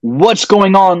What's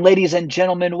going on, ladies and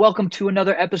gentlemen? Welcome to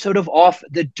another episode of Off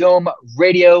the Dome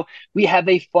Radio. We have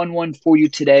a fun one for you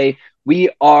today. We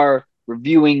are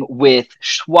reviewing with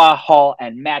Shwa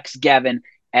and Max Gavin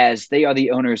as they are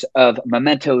the owners of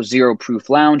Memento Zero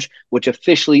Proof Lounge, which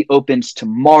officially opens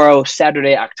tomorrow,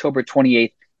 Saturday, October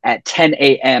 28th at 10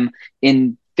 a.m.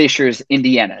 in Fishers,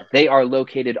 Indiana. They are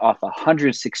located off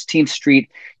 116th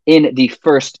Street in the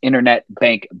First Internet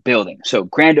Bank building. So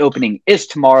grand opening is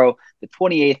tomorrow, the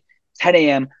 28th, 10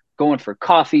 a.m., going for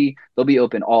coffee. They'll be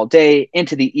open all day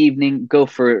into the evening. Go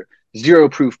for zero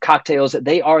proof cocktails.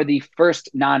 They are the first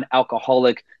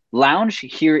non-alcoholic lounge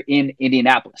here in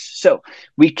Indianapolis. So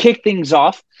we kick things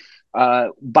off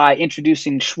by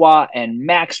introducing Shwa and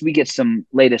Max. We get some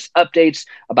latest updates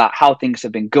about how things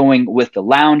have been going with the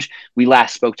lounge. We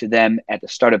last spoke to them at the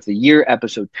start of the year,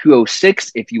 episode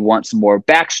 206, if you want some more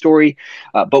backstory.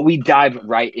 But we dive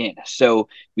right in. So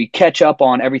we catch up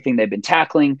on everything they've been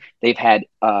tackling. They've had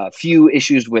a few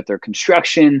issues with their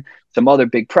construction, some other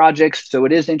big projects. So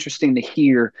it is interesting to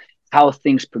hear how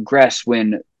things progress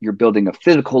when you're building a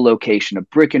physical location, a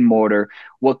brick and mortar,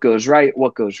 what goes right,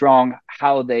 what goes wrong,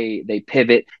 how they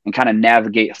pivot and kind of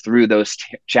navigate through those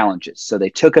challenges. So they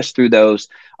took us through those,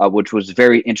 which was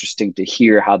very interesting to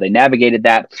hear how they navigated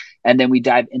that. And then we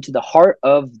dive into the heart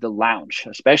of the lounge,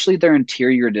 especially their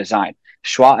interior design.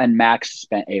 Shwa and Max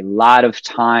spent a lot of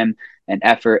time and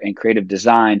effort and creative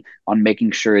design on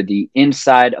making sure the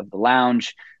inside of the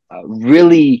lounge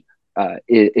really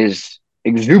is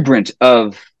exuberant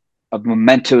of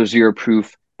Memento Zero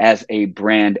Proof as a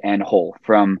brand and whole.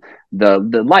 From the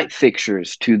light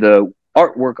fixtures to the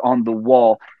artwork on the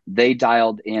wall, they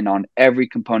dialed in on every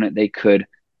component they could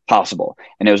possible.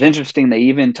 And it was interesting. They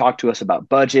even talked to us about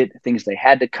budget, things they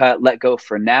had to cut, let go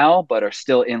for now, but are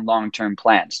still in long-term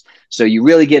plans. So you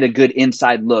really get a good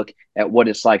inside look at what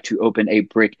it's like to open a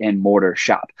brick and mortar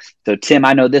shop. So Tim,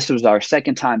 I know this was our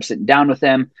second time sitting down with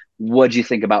them. What'd you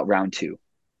think about round two?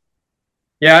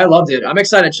 Yeah, I loved it. I'm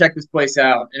excited to check this place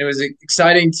out. And it was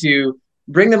exciting to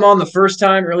bring them on the first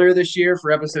time earlier this year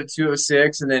for episode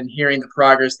 206 and then hearing the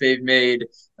progress they've made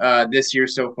this year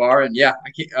so far. And yeah,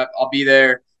 I'll be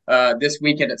there this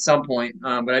weekend at some point,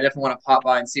 but I definitely want to pop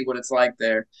by and see what it's like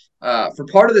there. For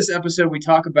part of this episode, we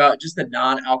talk about just the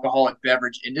non-alcoholic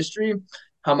beverage industry,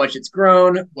 how much it's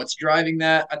grown, what's driving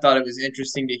that. I thought it was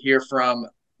interesting to hear from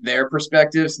their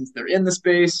perspective since they're in the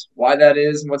space, why that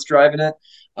is and what's driving it.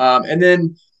 And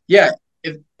then, yeah,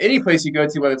 if any place you go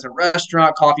to, whether it's a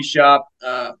restaurant, coffee shop,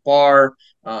 bar,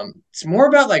 it's more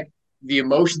about like the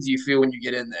emotions you feel when you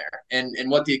get in there and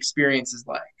what the experience is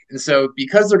like. And so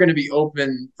because they're going to be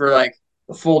open for like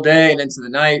the full day and into the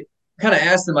night, kind of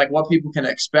ask them like what people can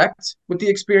expect with the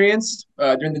experience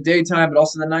during the daytime, but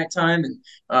also the nighttime. And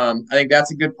I think that's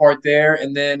a good part there.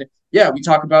 And then, yeah, we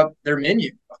talk about their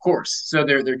menu, of course. So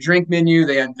their drink menu,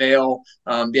 they unveil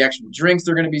the actual drinks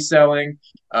they're going to be selling.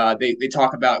 They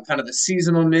talk about kind of the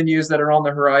seasonal menus that are on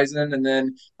the horizon. And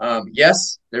then,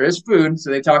 yes, there is food.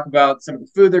 So they talk about some of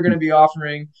the food they're going to be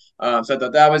offering. So I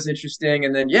thought that was interesting.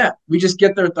 And then, yeah, we just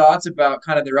get their thoughts about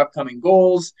kind of their upcoming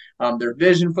goals, their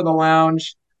vision for the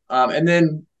lounge. And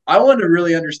then I wanted to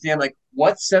really understand like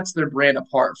what sets their brand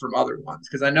apart from other ones,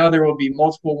 because I know there will be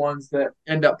multiple ones that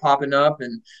end up popping up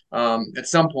and at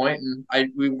some point,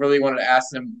 and we really wanted to ask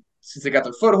them, since they got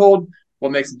their foothold,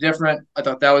 what makes it different. I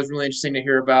thought that was really interesting to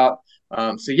hear about.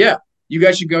 So yeah, you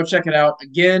guys should go check it out.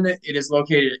 Again, it is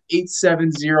located at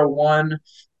 8701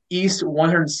 East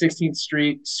 116th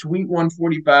Street, Suite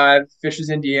 145, Fishers,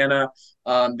 Indiana.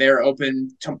 They're open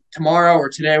tomorrow or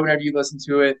today, whenever you listen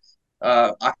to it.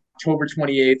 October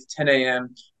 28th, 10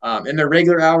 a.m. And their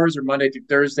regular hours are Monday through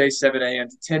Thursday, 7 a.m.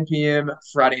 to 10 p.m.,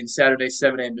 Friday and Saturday,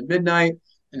 7 a.m. to midnight,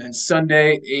 and then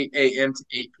Sunday, 8 a.m. to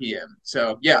 8 p.m.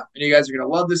 So, yeah, and you guys are going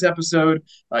to love this episode.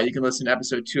 You can listen to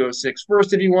episode 206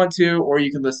 first if you want to, or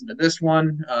you can listen to this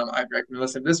one. I'd recommend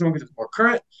listening to this one because it's more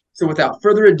current. So, without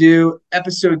further ado,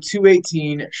 episode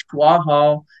 218, Shwa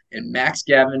Hall and Max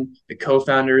Gavin, the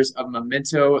co-founders of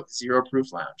Memento Zero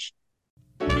Proof Lounge.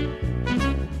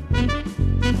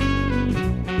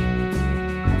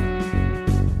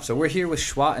 So we're here with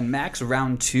Shwa and Max,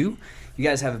 round two. You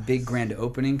guys have a big grand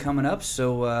opening coming up,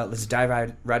 so let's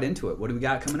dive right into it. What do we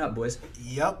got coming up, boys?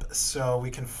 Yep, so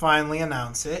we can finally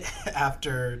announce it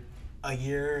after a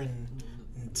year and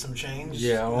some change.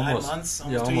 Yeah, 9 months,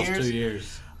 almost 2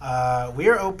 years. We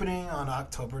are opening on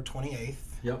October 28th,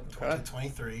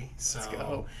 2023. So let's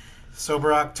go.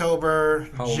 Sober October,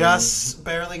 Halloween. Just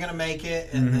barely going to make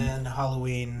it, and then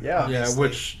Halloween. Yeah,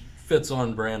 which fits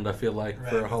on brand, I feel like,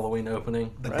 for a Right. Halloween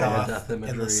opening. The The goth death imagery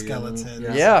and the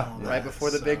skeletons. Yeah, and all right that,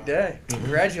 before the so. big day.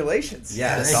 Congratulations.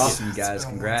 Yeah, that's Thank you. awesome, you It's guys. been a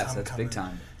long Congrats. time That's big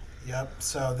coming. time. Yep.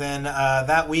 So then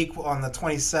that week on the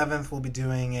 27th, we'll be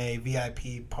doing a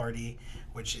VIP party,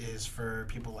 which is for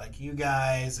people like you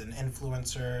guys and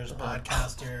influencers,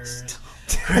 podcasters,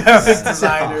 graphic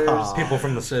designers, people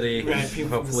from the city, right,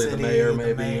 people hopefully from the the city, mayor, maybe.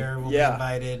 The mayor will be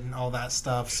invited and all that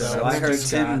stuff. So I heard,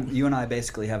 Tim, you and I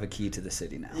basically have a key to the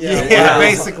city now. Yeah,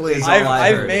 basically.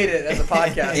 I've made it as a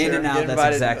podcaster. In and out,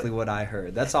 that's exactly what I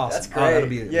heard. That's awesome. That's great. That'll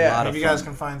be a lot of Maybe fun. you guys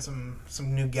can find some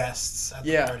new guests at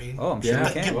the party. Oh, I'm sure we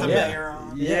can. Get the mayor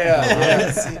on.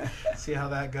 See how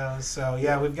that goes. So,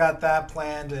 we've got that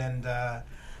planned, and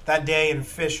that day in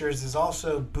Fishers is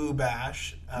also Boo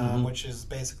Bash, which is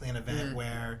basically an event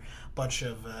where a bunch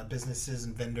of businesses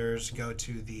and vendors go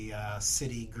to the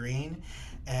city green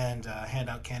and hand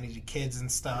out candy to kids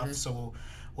and stuff. So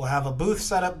we'll have a booth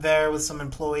set up there with some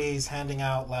employees handing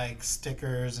out like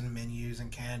stickers and menus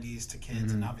and candies to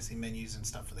kids, and obviously menus and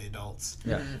stuff for the adults.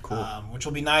 Yeah, cool. Which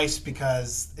will be nice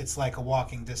because it's like a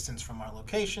walking distance from our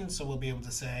location, so we'll be able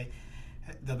to say,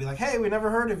 they'll be like, hey, we never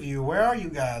heard of you. Where are you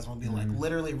guys? We'll be like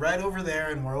literally right over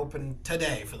there, and we're open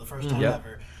today for the first time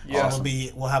ever. Yeah. So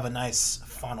we'll have a nice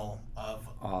funnel of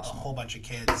a whole bunch of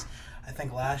kids. I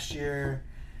think last year,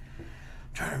 I'm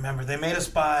trying to remember, they made us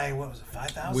buy, what was it,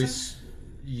 5,000?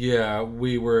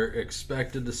 We were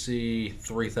expected to see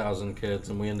 3,000 kids,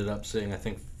 and we ended up seeing, I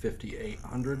think,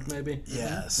 5,800 maybe.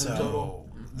 Yeah, so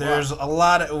there's a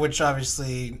lot of, which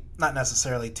obviously not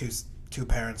necessarily two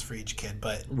parents for each kid,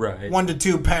 but 1 to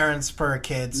 2 parents per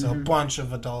kid, so a bunch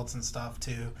of adults and stuff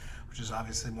too, which is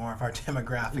obviously more of our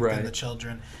demographic than the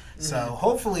children. So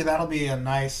hopefully that'll be a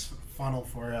nice funnel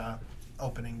for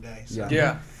opening day. So.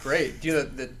 Yeah, great. Do you know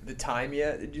the time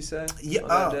yet, did you say?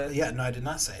 Yeah, no, I did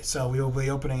not say. So we will be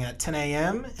opening at 10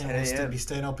 a.m. and we'll be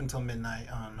staying open until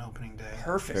midnight on opening day.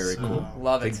 Perfect. Very cool.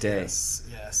 Love it. Big day.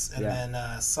 Yes. And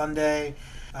then Sunday,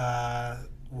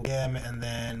 and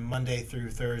then Monday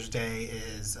through Thursday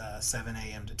is 7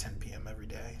 a.m. to 10 p.m. every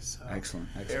day. So Excellent.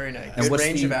 Very nice. And Good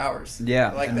range of hours.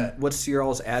 Yeah. I like that. What's your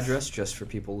all's address, just for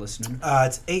people listening?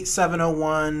 It's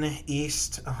 8701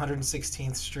 East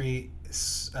 116th Street,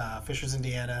 Fishers,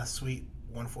 Indiana, Suite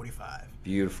 145.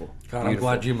 Beautiful. God, I'm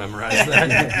glad you memorized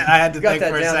that. I had to think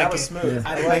for a second. That was smooth.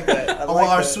 I like that.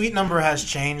 Our suite number has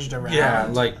changed around. Yeah,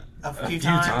 like a few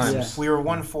times. We were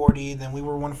 140, then we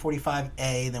were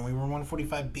 145A, then we were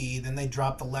 145B, then they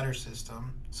dropped the letter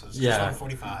system, so it's just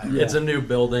 145. It's a new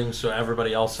building, so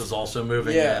everybody else is also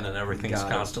moving in, and everything's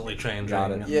constantly changing.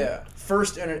 Got it. Yeah,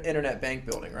 first internet bank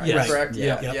building, right? Yes. Correct.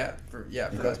 Yeah.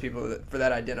 For those people for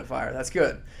that identifier, that's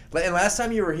good. And last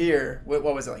time you were here, what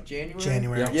was it, like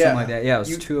January? Yep, something like that. Yeah, it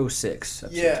was 206.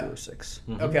 Episode 206.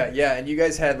 Okay, and you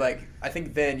guys had I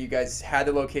think then you guys had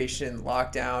the location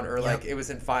locked down, or it was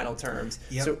in final terms.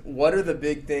 Yep. So what are the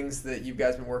big things that you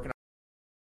guys been working on?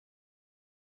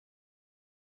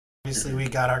 Obviously, we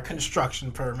got our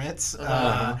construction permits,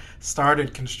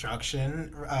 started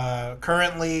construction.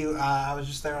 Currently, I was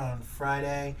just there on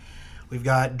Friday. We've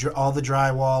got all the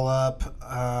drywall up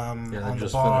on the bar.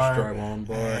 Finished drywall on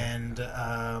the bar.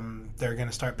 And they're going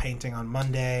to start painting on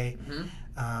Monday.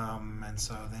 And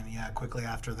so then, quickly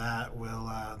after that,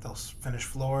 they'll finish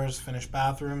floors, finish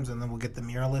bathrooms, and then we'll get the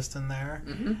muralist in there.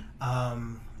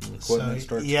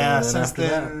 Since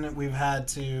then, we've had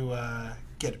to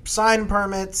get sign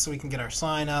permits so we can get our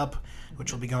sign up,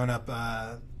 which will be going up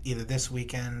either this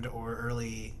weekend or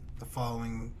early the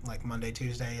following, Monday,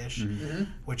 Tuesday-ish,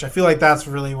 which I feel like that's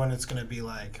really when it's going to be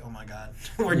like, oh my God,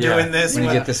 we're doing this. When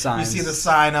you get the signs. You see the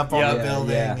sign up on the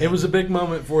building. Yeah. It was a big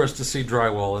moment for us to see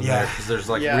drywall in there, because there's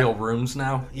real rooms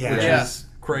now, which is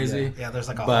crazy. Yeah, there's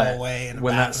a but hallway and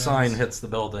when that sign hits the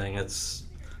building,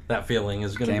 that feeling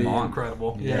is going to be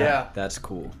incredible. Yeah. That's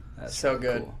cool. That's so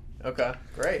good. Cool. Okay,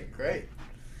 great.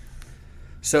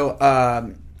 So,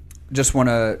 just want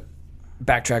to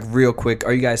backtrack real quick.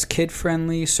 Are you guys kid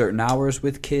friendly? Certain hours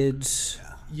with kids?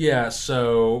 Yeah,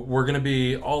 so we're going to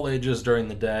be all ages during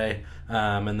the day,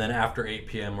 and then after 8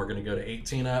 p.m. we're going to go to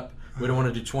 18 up. We don't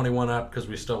want to do 21 up because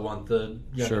we still want the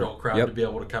young adult crowd to be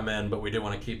able to come in, but we do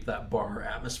want to keep that bar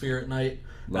atmosphere at night.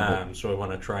 So we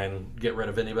want to try and get rid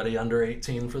of anybody under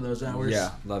 18 for those hours.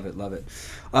 Yeah, love it.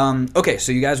 Okay,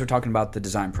 so you guys were talking about the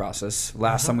design process.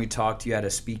 Last time we talked, you had a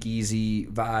speakeasy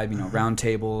vibe, round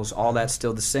tables, all that's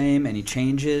still the same. Any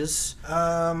changes?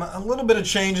 A little bit of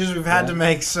changes. We've had to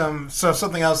make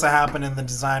something else that happened in the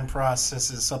design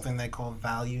process is something they call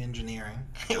value engineering,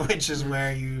 which is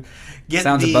where you get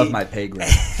Sounds above my pay grade.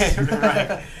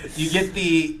 Right. You get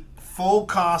the full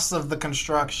cost of the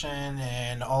construction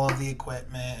and all of the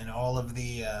equipment and all of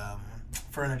the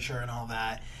furniture and all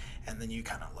that, and then you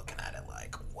kind of looking at it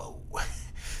like, whoa.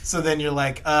 So then you're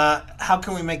like, how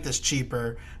can we make this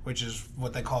cheaper? Which is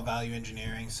what they call value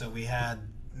engineering. So we had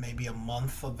maybe a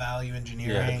month of value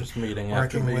engineering, just meeting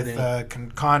working after with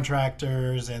meeting.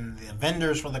 contractors and the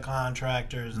vendors for the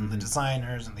contractors and the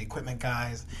designers and the equipment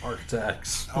guys,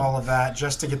 Architects, all of that,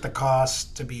 just to get the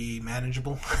cost to be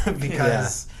manageable.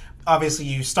 Because obviously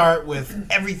you start with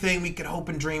everything we could hope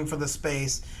and dream for the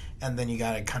space, and then you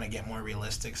got to kind of get more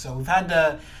realistic. So we've had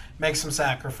to make some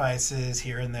sacrifices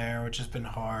here and there, which has been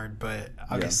hard, but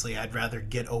obviously I'd rather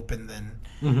get open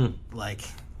than like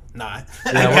not.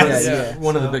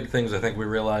 One of the big things I think we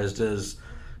realized is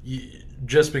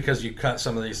just because you cut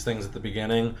some of these things at the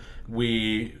beginning,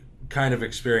 we kind of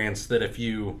experienced that if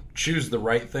you choose the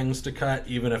right things to cut,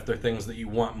 even if they're things that you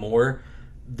want more,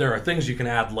 there are things you can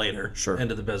add later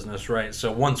into the business, right?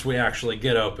 So once we actually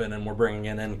get open and we're bringing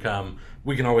in income,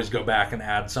 we can always go back and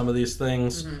add some of these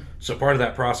things. So part of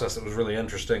that process that was really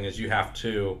interesting is you have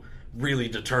to really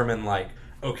determine, like,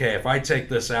 okay, if I take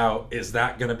this out, is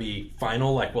that going to be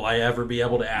final? Like, will I ever be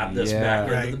able to add this back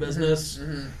into the business?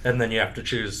 And then you have to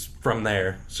choose from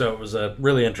there. So it was a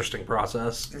really interesting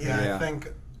process. I think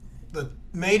the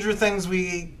major things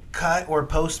we cut or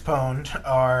postponed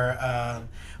are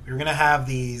we were going to have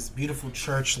these beautiful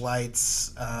church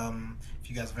lights. If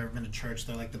you guys have ever been to church,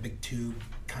 they're like the big tube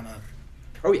kind of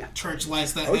church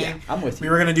lights that hang. I'm with you. We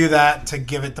were going to do that to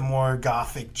give it the more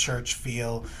gothic church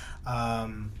feel.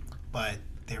 But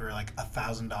they were like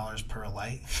 $1,000 per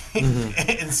light.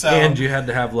 And you had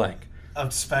to have like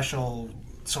a special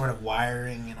sort of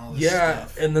wiring and all this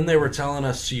stuff. And then they were telling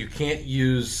us you can't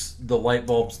use the light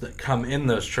bulbs that come in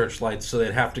those church lights, so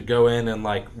they'd have to go in and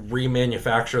like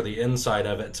remanufacture the inside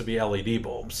of it to be LED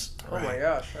bulbs. Oh my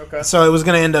gosh, okay. So it was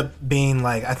going to end up being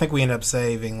like, I think we ended up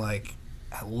saving like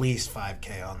at least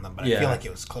 $5,000 on them, but I feel like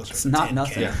it was closer to not 10K.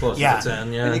 nothing. Yeah, closer to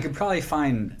 10, And you could probably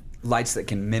find lights that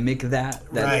can mimic that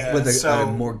with a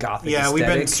more gothic aesthetic. We've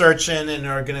been searching and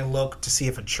are going to look to see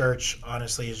if a church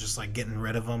honestly is just like getting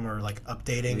rid of them or like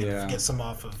updating and get some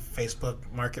off of Facebook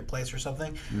Marketplace or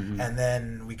something, and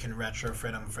then we can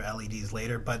retrofit them for LEDs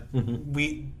later. But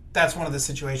that's one of the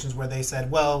situations where they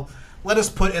said, well, let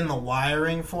us put in the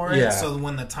wiring for it so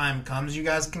when the time comes, you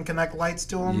guys can connect lights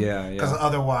to them. Because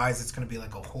otherwise, it's going to be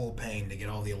like a whole pain to get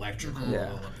all the electrical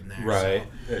all up in there. Right.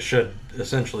 So. It should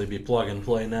essentially be plug and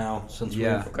play now since we've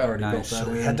already built that. So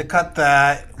we had to cut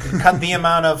that. We cut the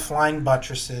amount of flying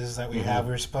buttresses that we have.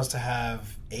 We were supposed to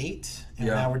have 8, and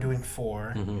now we're doing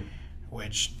 4,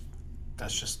 which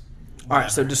that's just... All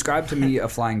right, so describe to me a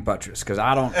flying buttress, because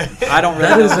I don't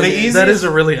really. That is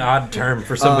a really odd term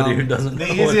for somebody who doesn't know.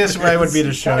 The easiest way would be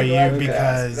to show you,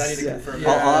 because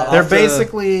they're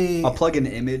basically... I'll plug an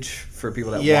image for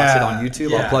people that watch it on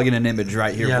YouTube. I'll plug in an image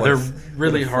right here. Yeah, they're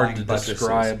really hard to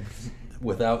describe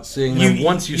without seeing them.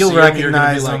 Once you you'll see them, you're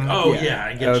going to be like, them. oh,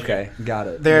 I get you. Okay, got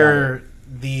it. They're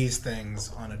these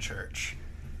things on a church.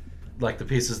 Like the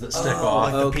pieces that stick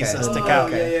off. Like the pieces that stick out.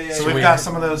 So we've got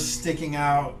some of those sticking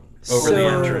out. Over the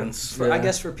entrance. I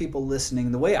guess for people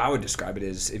listening, the way I would describe it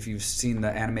is if you've seen the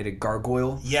animated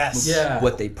gargoyle,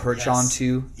 what they perch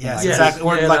onto. Yes, exactly.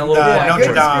 Or like the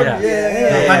Notre Dame.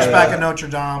 The Hunchback of Notre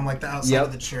Dame, like the outside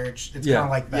of the church. It's kind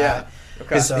of like that.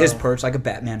 His perch, like a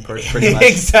Batman perch, pretty much.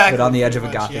 Exactly. But on the edge of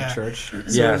a Gothic church.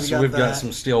 So we've got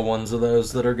some steel ones of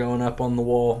those that are going up on the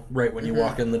wall right when you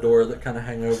walk in the door that kind of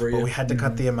hang over you. But we had to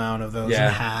cut the amount of those in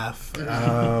half.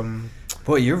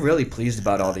 Boy, you're really pleased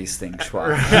about all these things,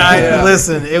 Shwa.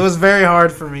 Listen, it was very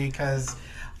hard for me because,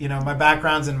 my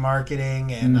background's in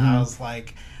marketing, and I was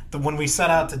like, when we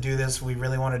set out to do this, we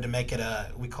really wanted to make it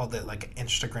we called it like an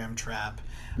Instagram trap.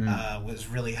 Was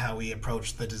really how we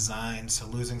approached the design. So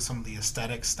losing some of the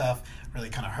aesthetic stuff really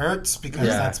kind of hurts, because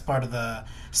that's part of the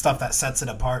stuff that sets it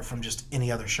apart from just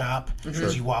any other shop.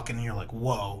 Because you walk in and you're like,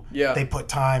 whoa, they put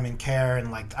time and care, and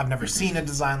like I've never seen a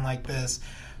design like this.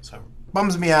 So it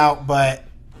bums me out, but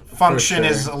function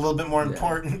is a little bit more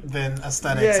important than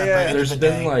aesthetics at the end There's of the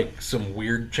been day. like some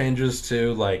weird changes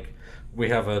too. Like we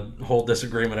have a whole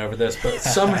disagreement over this, but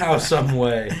somehow, some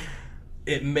way,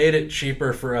 it made it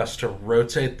cheaper for us to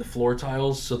rotate the floor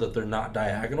tiles so that they're not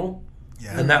diagonal.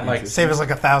 Yeah, and that like save us like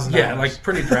 $1,000. Yeah, like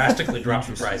pretty drastically dropped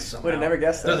the price. Somehow. Would have never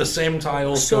guessed that. They're the same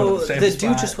tiles. So the same the spot.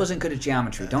 dude just wasn't good at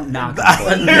geometry. Don't knock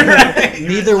him.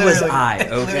 Neither was I.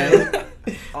 Okay.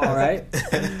 All right.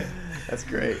 That's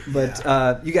great.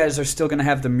 But you guys are still going to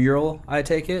have the mural, I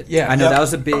take it? Yeah. I know that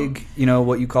was a big,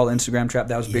 what you call Instagram trap.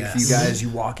 That was big for you guys. You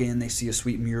walk in, they see a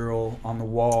sweet mural on the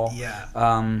wall. Yeah.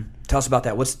 Tell us about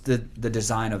that. What's the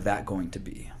design of that going to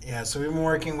be? Yeah, so we've been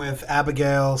working with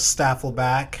Abigail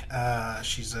Staffelback.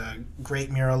 She's a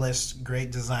great muralist,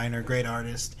 great designer, great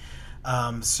artist.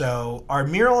 So our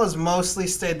mural has mostly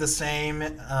stayed the same.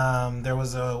 There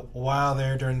was a while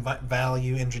there during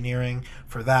value engineering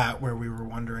for that where we were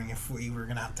wondering if we were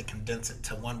going to have to condense it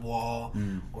to one wall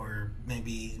or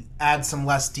maybe add some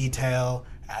less detail.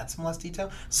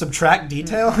 Subtract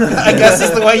detail, I guess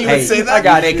is the way you would say that. I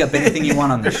got make up anything you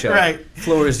want on the show. Right.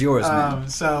 Floor is yours, man.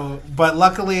 But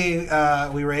luckily,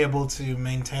 we were able to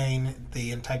maintain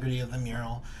the integrity of the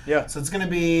mural. Yeah. So it's going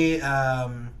to be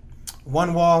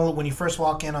one wall. When you first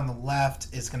walk in on the left,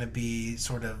 it's going to be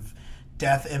sort of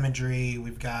death imagery.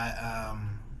 We've got,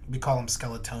 we call them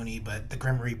Skeletoni, but the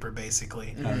Grim Reaper,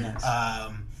 basically. Oh,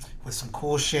 nice. With some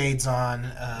cool shades on,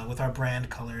 with our brand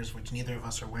colors, which neither of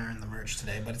us are wearing the merch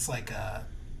today, but it's like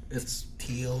It's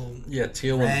teal,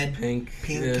 teal red, and pink,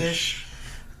 pinkish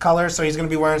color. So he's going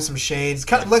to be wearing some shades,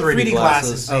 kind of like 3D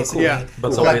glasses, basically. Yeah.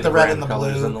 but So like the red and the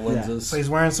colors blue. and the lenses. So he's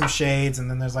wearing some shades, and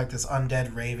then there's like this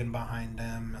undead raven behind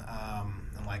him,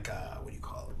 and like what do you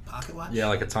call it, pocket watch? Yeah,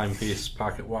 like a timepiece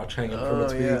pocket watch hanging from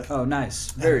its yeah. beak. Oh,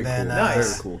 nice. Very then, cool. Nice.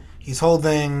 Very cool. He's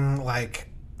holding like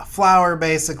a flower,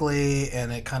 basically,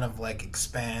 and it kind of like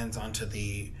expands onto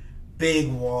the big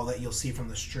wall that you'll see from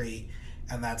the street,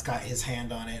 and that's got his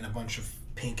hand on it and a bunch of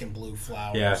pink and blue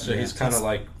flowers. Yeah, so he's kind of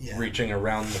like reaching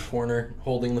around the corner,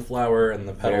 holding the flower, and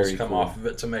the petals Very come cool. off of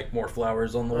it to make more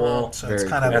flowers on the wall. So Very it's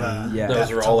kind cool. of And yeah. those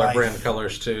death are to all our life. brand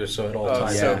colors too, so it all Oh,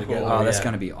 ties so in Yeah. together. Oh, that's Yeah.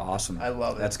 going to be awesome. I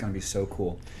love it. That's going to be so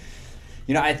cool.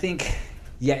 You know, I think,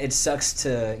 it sucks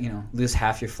to, lose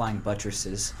half your flying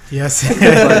buttresses. Yes.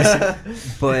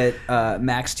 But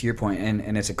Max, to your point,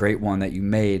 and it's a great one that you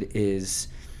made, is,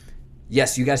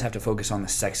 yes, you guys have to focus on the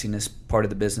sexiness part of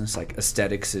the business. Like,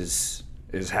 aesthetics is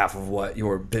half of what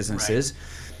your business Right. is.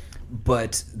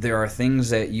 But there are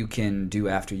things that you can do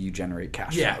after you generate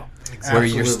cash flow. Yeah, Where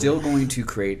you're absolutely. still going to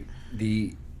create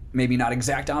the, maybe not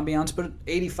exact ambiance, but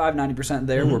 85-90%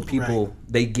 there where people,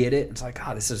 they get it. It's like,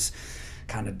 this is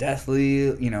kind of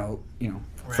deathly,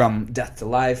 from death to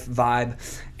life vibe,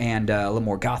 and a little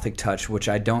more gothic touch, which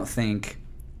I don't think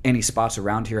any spots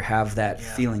around here have that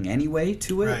feeling anyway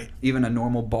to it, Right. even a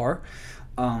normal bar.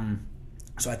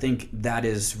 So I think that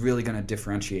is really going to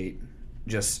differentiate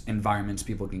just environments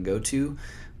people can go to.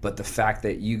 But the fact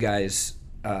that you guys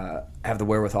have the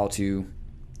wherewithal to,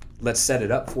 let's set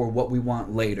it up for what we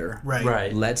want later.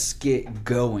 Right. Let's get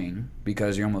going,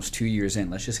 because you're almost 2 years in.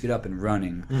 Let's just get up and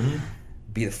running.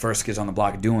 Be the first kids on the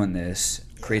block doing this,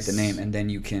 create the name, and then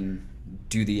you can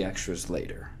do the extras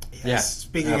later. Yes. Yeah,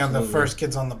 Speaking of the absolutely. first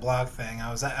kids on the block thing,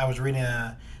 I was reading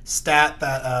a stat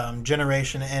that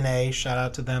Generation NA, shout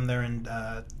out to them. They're in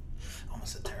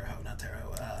almost at Terre Haute, not Terre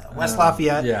Haute, West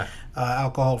Lafayette. Yeah.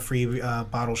 Alcohol-free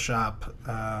bottle shop.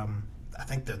 I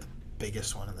think they're the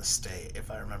biggest one in the state,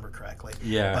 if I remember correctly.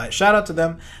 Yeah. But shout out to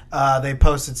them. They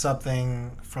posted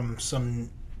something from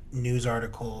some news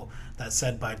article that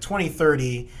said by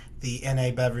 2030 the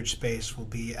NA beverage space will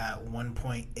be at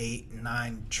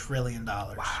 $1.89 trillion,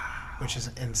 which is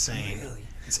insane. Really?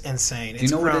 It's insane. Do you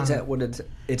know what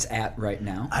it's at right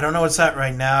now? I don't know what's at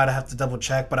right now. I'd have to double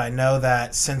check, but I know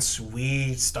that since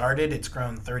we started, it's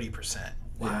grown 30%.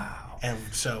 Wow. And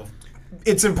so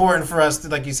it's important for us, to,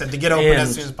 like you said, to get open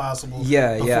as soon as possible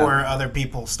before other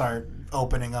people start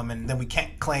opening them, and then we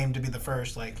can't claim to be the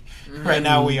first. Like right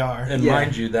now we are. And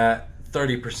mind you, that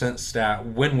 30% stat,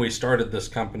 when we started this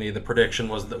company, the prediction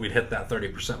was that we'd hit that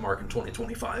 30% mark in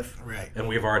 2025. Right. And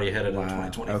we've already hit it in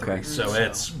 2023. Okay. So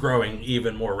it's growing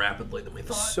even more rapidly than we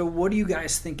thought. So what do you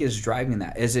guys think is driving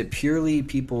that? Is it purely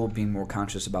people being more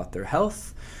conscious about their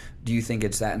health? Do you think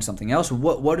it's that and something else?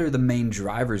 What are the main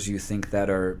drivers you think that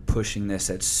are pushing this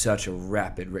at such a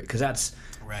rapid rate? Because that's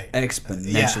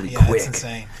exponentially quick. It's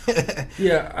insane.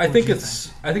 Yeah, I think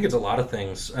it's a lot of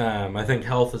things. I think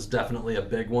health is definitely a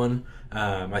big one.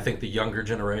 I think the younger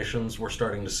generations we're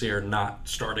starting to see are not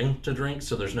starting to drink,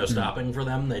 so there's no stopping for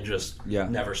them. They just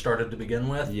never started to begin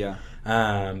with. Yeah.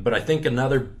 But I think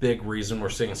another big reason we're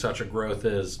seeing such a growth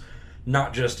is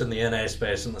not just in the NA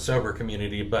space and the sober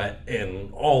community, but in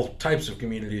all types of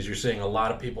communities. You're seeing a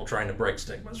lot of people trying to break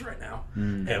stigmas right now.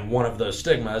 And one of those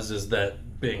stigmas is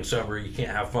that being sober, you can't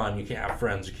have fun, you can't have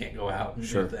friends, you can't go out and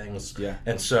do things. Yeah.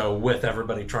 And so with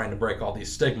everybody trying to break all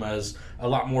these stigmas, a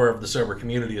lot more of the sober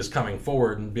community is coming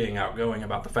forward and being outgoing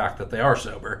about the fact that they are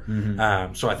sober.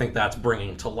 So I think that's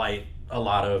bringing to light a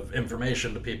lot of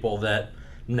information to people that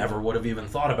never would have even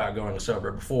thought about going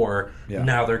sober before. Yeah.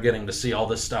 Now they're getting to see all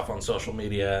this stuff on social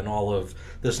media and all of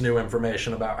this new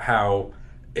information about how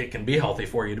it can be healthy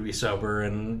for you to be sober,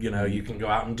 and you can go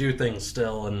out and do things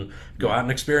still and go out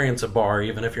and experience a bar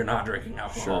even if you're not drinking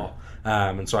alcohol.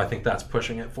 And so I think that's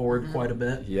pushing it forward quite a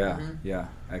bit. Yeah, yeah,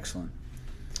 excellent.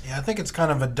 Yeah, I think it's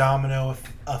kind of a domino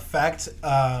effect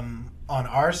on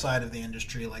our side of the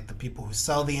industry, like the people who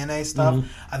sell the NA stuff.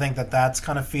 I think that's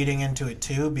kind of feeding into it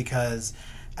too, because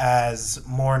as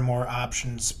more and more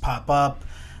options pop up,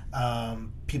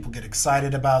 people get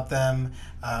excited about them.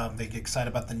 They get excited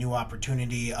about the new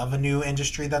opportunity of a new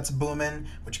industry that's booming,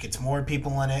 which gets more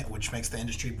people in it, which makes the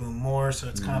industry boom more. So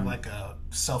it's kind of like a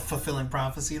self-fulfilling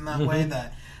prophecy in that way,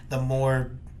 that the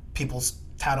more people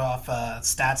tout off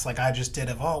stats like I just did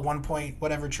of 1 point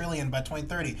whatever trillion by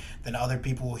 2030, then other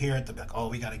people will hear it, they'll be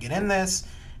like, we got to get in this,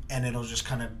 and it'll just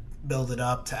kind of build it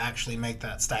up to actually make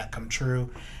that stat come true.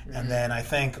 And then I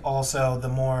think also the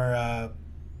more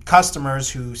customers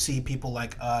who see people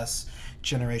like us,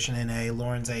 Generation NA,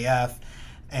 Lawrence AF,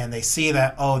 and they see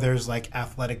that, there's like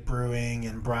Athletic Brewing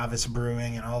and Bravis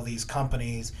Brewing and all these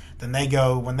companies, then they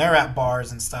go, when they're at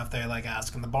bars and stuff, they're like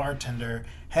asking the bartender,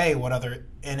 hey, what other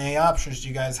NA options do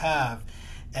you guys have?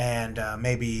 And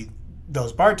maybe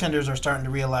those bartenders are starting to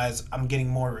realize I'm getting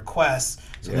more requests,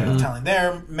 so they're telling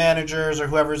their managers or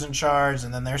whoever's in charge,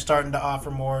 and then they're starting to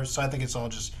offer more. So I think it's all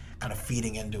just kind of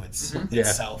feeding into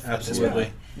itself at this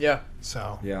point. Yeah.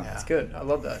 So that's good. I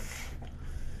love that.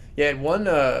 Yeah, and one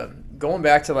going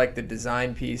back to like the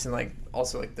design piece and like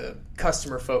also like the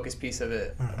customer focus piece of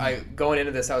it. Going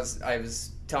into this, I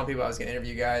was telling people I was going to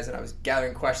interview you guys, and I was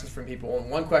gathering questions from people. And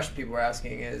one question people were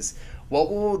asking is, what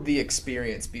will the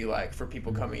experience be like for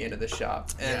people coming into the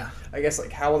shop? And I guess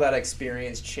like how will that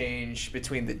experience change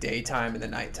between the daytime and the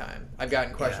nighttime? I've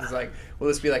gotten questions like, will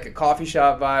this be like a coffee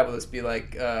shop vibe? Will this be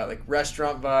like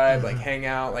restaurant vibe, like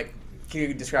hangout? Like, can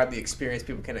you describe the experience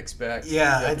people can expect?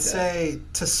 Yeah, I'd say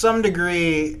to some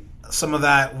degree, some of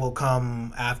that will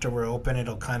come after we're open.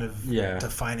 It'll kind of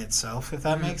define itself, if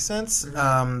that makes sense.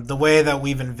 The way that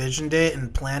we've envisioned it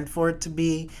and planned for it to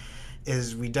be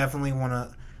is we definitely want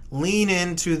to lean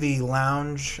into the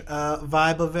lounge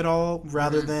vibe of it all,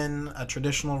 rather than a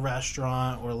traditional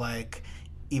restaurant or like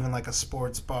even like a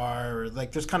sports bar, or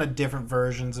like there's kind of different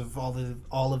versions of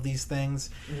all of these things.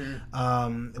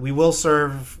 We will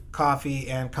serve coffee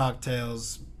and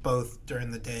cocktails both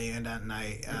during the day and at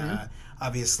night.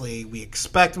 Obviously, we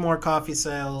expect more coffee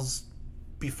sales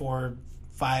before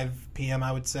 5 p.m.,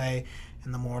 I would say.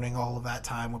 In the morning, all of that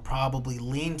time, we'll probably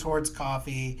lean towards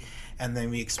coffee, and then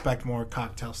we expect more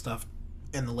cocktail stuff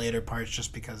in the later parts,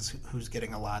 just because who's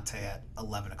getting a latte at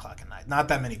 11 o'clock at night? Not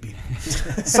that many people.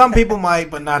 Some people might,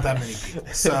 but not that many people.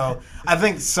 So I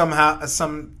think somehow, to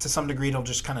some degree, it'll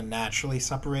just kind of naturally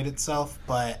separate itself.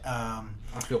 But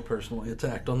I feel personally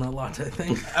attacked on that latte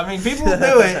thing. I mean, people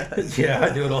do it. Yeah,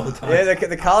 I do it all the time. Yeah,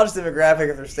 the college demographic,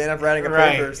 if they're staying up writing a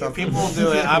paper or something. People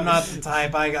do it. I'm not the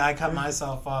type. I cut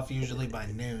myself off usually by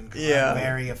noon because I'm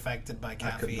very affected by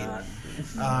caffeine.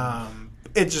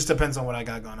 It just depends on what I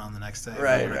got going on the next day. If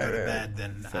I go to bed,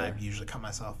 then I usually cut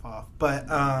myself off. But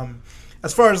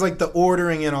as far as like the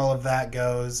ordering and all of that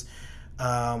goes,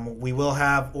 we will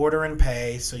have order and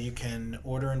pay, so you can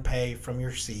order and pay from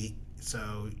your seat.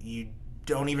 So you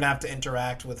don't even have to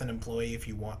interact with an employee if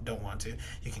you don't want to.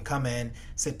 You can come in,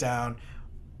 sit down,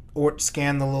 or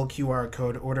scan the little QR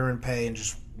code, order and pay, and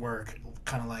just work.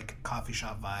 Kind of like coffee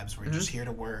shop vibes, where you're just here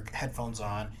to work, headphones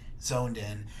on, zoned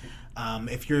in.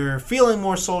 If you're feeling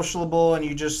more sociable and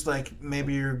you just like,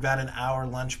 maybe you've got an hour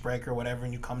lunch break or whatever,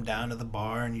 and you come down to the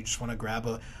bar and you just want to grab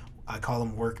I call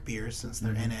them work beers since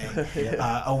they're NA,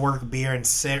 a work beer, and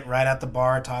sit right at the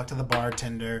bar, talk to the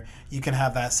bartender. You can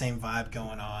have that same vibe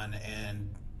going on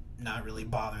and not really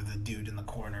bother the dude in the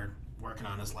corner working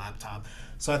on his laptop.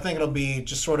 So I think it'll be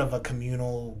just sort of a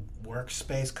communal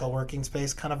workspace, co-working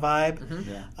space kind of vibe.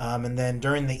 And then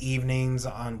during the evenings,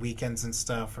 on weekends and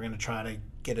stuff, we're going to try to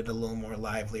get it a little more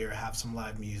livelier, have some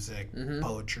live music,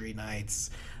 poetry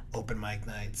nights, open mic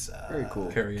nights, very cool,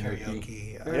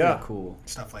 karaoke, very cool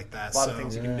stuff like that. A lot of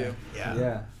things you can do.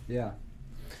 Yeah.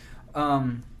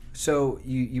 So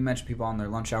you mentioned people on their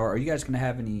lunch hour. Are you guys going to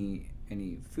have any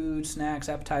food, snacks,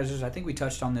 appetizers? I think we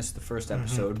touched on this the first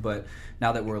episode, but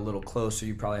now that we're a little closer,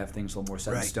 you probably have things a little more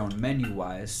set in stone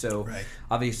menu-wise. So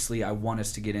obviously, I want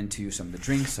us to get into some of the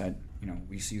drinks.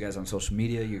 We see you guys on social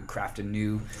media. You're crafting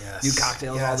new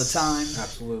cocktails all the time.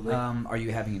 Absolutely. Are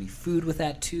you having any food with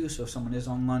that too? So if someone is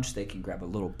on lunch, they can grab a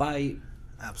little bite.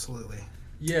 Absolutely.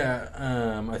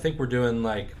 Yeah, I think we're doing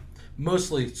like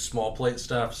mostly small plate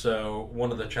stuff. So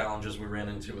one of the challenges we ran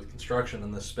into with construction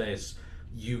in this space,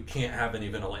 you can't have any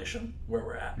ventilation where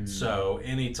we're at. So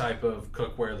any type of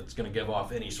cookware that's going to give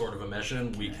off any sort of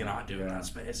emission, we cannot do in that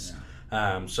space.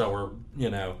 So we're,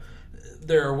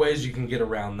 there are ways you can get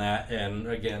around that, and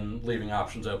again, leaving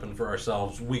options open for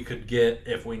ourselves. We could get,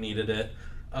 if we needed it,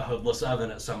 a hoodless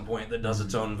oven at some point that does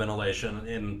its own ventilation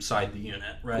inside the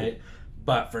unit, right?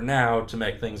 But for now, to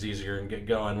make things easier and get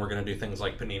going, we're going to do things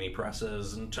like panini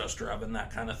presses and toaster oven,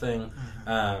 that kind of thing.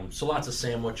 So lots of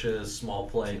sandwiches, small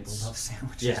plates. People love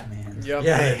sandwiches, man. Yep.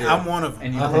 Yeah, Hey, I'm one of them.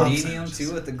 And you I can love eat them sandwiches.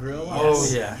 too at the grill. Oh,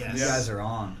 yeah. Yes. You guys are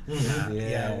on.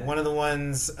 Yeah. One of the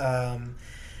ones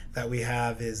that we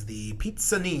have is the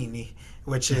pizzanini,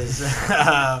 which is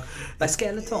By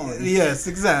Skeleton. yes,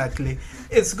 exactly.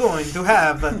 It's going to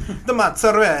have the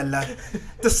mozzarella,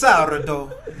 the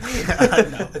sourdough.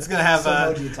 No, it's gonna have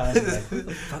Who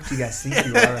the fuck do you guys think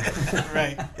you are?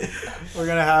 right. We're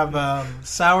gonna have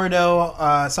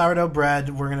sourdough bread.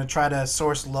 We're gonna try to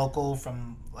source local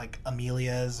from like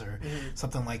Amelia's or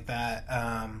something like that.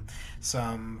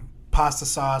 Some pasta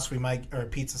sauce or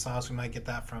pizza sauce. We might get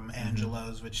that from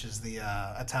Angelo's, which is the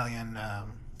Italian.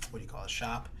 What do you call it?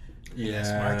 Shop?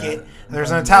 Yeah. Market.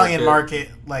 There's an Italian market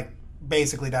like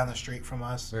basically down the street from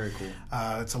us. Very cool.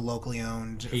 It's a locally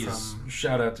owned.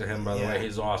 Shout out to him, by the way.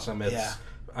 He's awesome.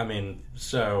 I mean,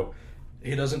 so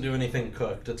he doesn't do anything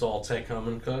cooked. It's all take home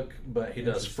and cook. But he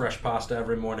does fresh pasta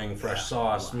every morning, fresh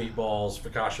sauce, meatballs,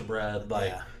 focaccia bread,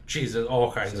 cheeses, all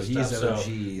kinds of stuff. So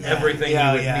everything you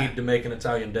would need to make an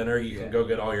Italian dinner, you can go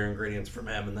get all your ingredients from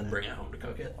him and then bring it home to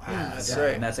cook it. That's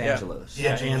right. And that's Angelo's.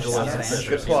 Yeah, Angelo's.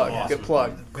 Good plug. Good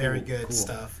plug. Very good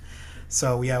stuff.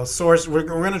 So we'll source. We're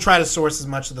going to try to source as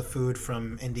much of the food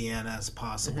from Indiana as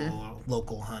possible.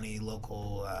 Local honey,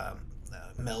 local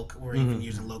milk. We're even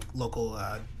using local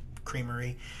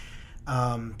creamery.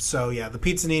 The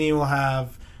pizzanini will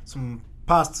have some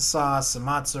pasta sauce, some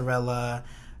mozzarella,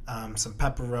 some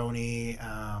pepperoni,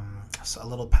 a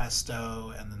little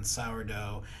pesto, and then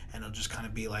sourdough, and it'll just kind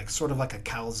of be like sort of like a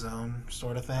calzone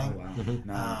sort of thing.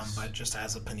 Oh, wow. Nice. But just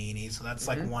as a panini. So that's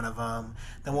like one of them.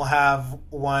 Then we'll have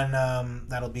one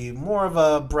that'll be more of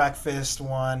a breakfast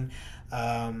one.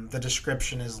 The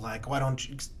description is like, why don't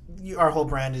you, our whole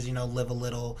brand is, live a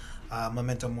little,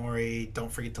 memento mori,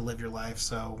 don't forget to live your life.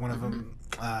 So one of them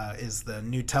is the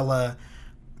Nutella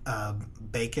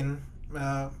bacon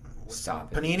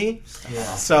panini.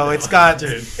 Yeah. So it's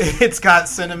got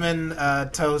cinnamon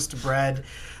toast bread,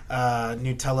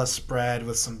 Nutella spread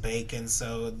with some bacon.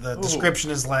 So the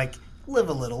description is like, live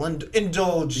a little and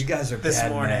indulge. You guys are this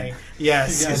bad morning. men.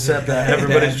 Yes. You said that.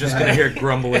 Everybody's just going to hear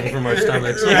grumbling from our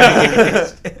stomachs.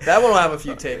 That one will have a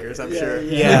few takers, I'm sure.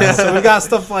 Yeah. So we got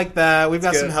stuff like that. We've got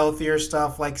That's some good. healthier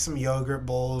stuff like some yogurt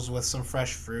bowls with some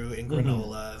fresh fruit and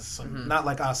granola. Some not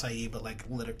like acai, but like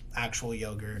actual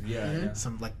yogurt. Yeah.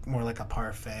 Some more like a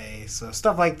parfait. So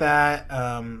stuff like that.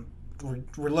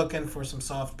 We're looking for some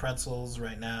soft pretzels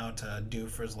right now to do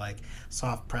for like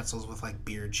soft pretzels with like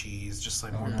beer cheese, just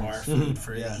like more bar food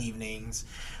for the evenings.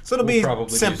 So it'll be probably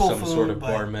simple do some food, sort of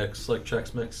but bar mix, like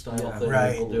Chex Mix style thing.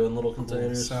 right. We'll do in little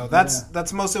containers. So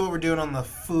that's mostly what we're doing on the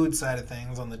food side of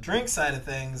things. On the drink side of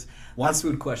things, One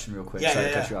food question real quick. Sorry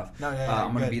to cut you off. No,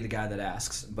 I'm going to good. be the guy that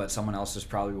asks, but someone else is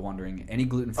probably wondering, any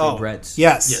gluten-free breads?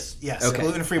 Yes. Okay.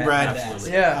 Gluten-free bread.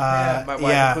 Absolutely. My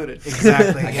wife included.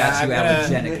 Exactly. I got you,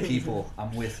 allergenic people.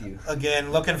 I'm with you.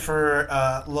 Again, looking for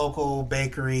local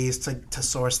bakeries to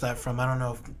source that from. I don't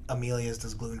know if Amelia's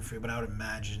does gluten-free, but I would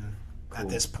imagine at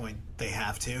this point they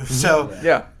have to. So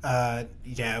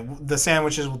the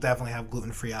sandwiches will definitely have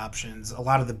gluten-free options. A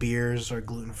lot of the beers are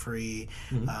gluten-free.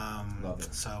 Love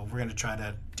it. So we're going to try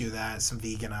to do that. Some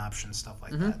vegan options, stuff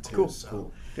like that too. Cool.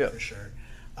 So, Yeah. for sure.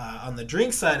 On the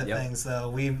drink side of things,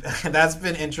 though, that's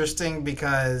been interesting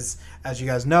because, as you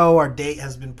guys know, our date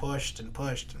has been pushed and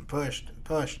pushed and pushed and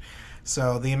pushed.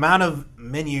 So the amount of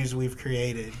menus we've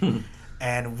created,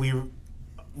 and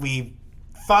we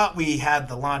thought we had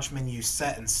the launch menu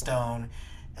set in stone,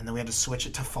 and then we had to switch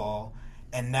it to fall.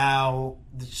 And now,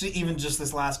 even just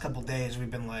this last couple days, we've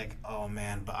been like, oh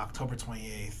man, but October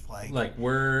 28th, like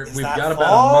we've that got fall?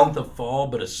 about a month of fall,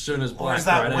 but as soon as Or Black is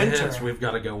that Friday winter? hits, we've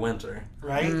got to go winter.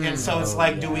 right? And so it's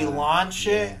like, do we launch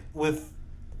it with?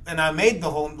 And I made the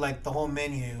whole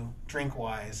menu drink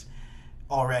wise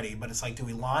already, but it's like, do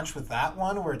we launch with that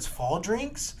one where it's fall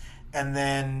drinks, and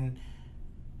then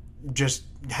just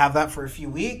have that for a few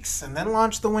weeks and then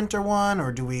launch the winter one,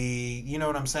 or do we, you know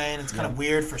what I'm saying? It's kind of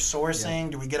weird for sourcing.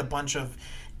 Do we get a bunch of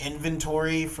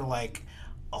inventory for like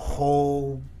a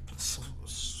whole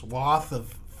swath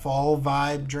of fall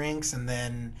vibe drinks, and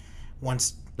then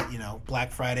once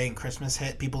Black Friday and Christmas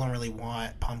hit, people don't really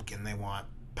want pumpkin, they want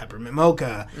peppermint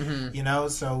mocha,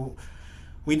 so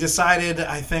we decided,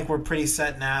 I think we're pretty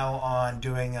set now on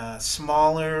doing a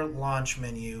smaller launch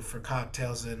menu for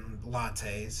cocktails and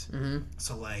lattes.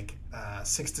 So like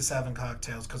 6 to 7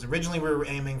 cocktails, because originally we were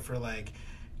aiming for like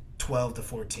 12 to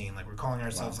 14. Like we're calling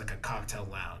ourselves like a cocktail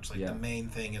lounge. Like the main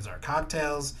thing is our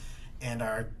cocktails and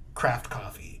our craft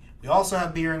coffee We also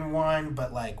have beer and wine,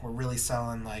 but like we're really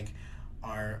selling like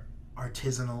our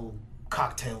artisanal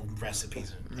cocktail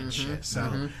recipes and shit.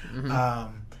 So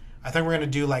I think we're gonna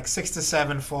do like 6 to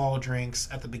 7 fall drinks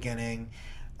at the beginning.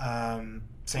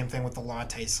 Same thing with the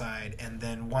latte side, and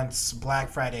then once Black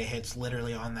Friday hits,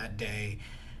 literally on that day,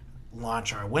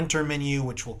 launch our winter menu,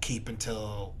 which we'll keep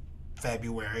until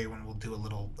February when we'll do a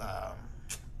little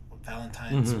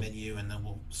Valentine's menu, and then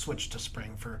we'll switch to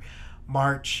spring for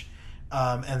March.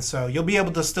 And so you'll be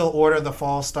able to still order the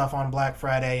fall stuff on Black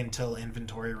Friday until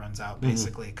inventory runs out,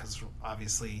 basically, because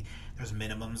obviously there's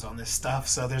minimums on this stuff.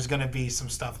 So there's going to be some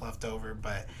stuff left over.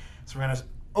 But so we're going to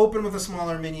open with a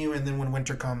smaller menu, and then when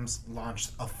winter comes, launch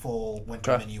a full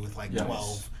winter menu with like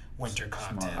 12 winter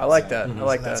cocktails. I like that.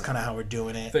 That's kind of how we're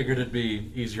doing it. Figured it'd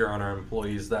be easier on our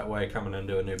employees that way coming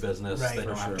into a new business. Right. They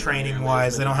don't have to training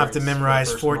wise, they don't have to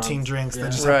memorize 14 drinks. They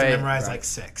just have to memorize like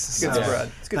 6. It's good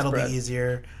spread. That'll be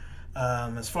easier.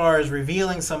 As far as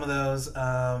revealing some of those,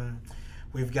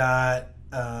 we've got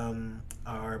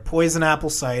our poison apple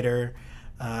cider,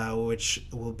 which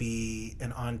will be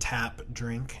an on-tap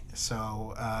drink.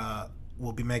 So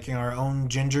we'll be making our own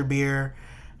ginger beer.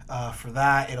 For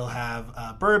that, it'll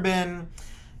have bourbon.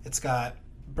 It's got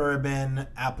bourbon,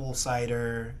 apple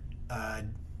cider,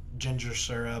 ginger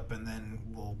syrup, and then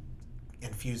we'll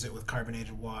infuse it with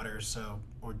carbonated water. So,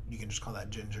 or you can just call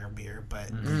that ginger beer. But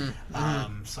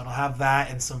so it'll have that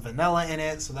and some vanilla in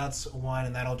it. So that's one,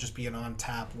 and that'll just be an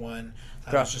on-tap one.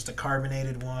 That's just a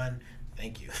carbonated one.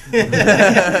 Thank you.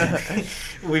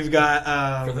 We've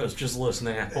got... for those just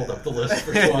listening, I pulled up the list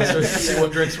for sponsors to see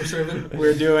what drinks we're serving.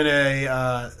 We're doing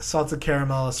a salted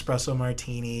caramel espresso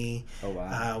martini. Oh,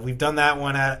 wow. We've done that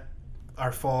one at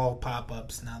our fall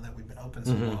pop-ups now that we've been open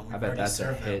so long. I bet that's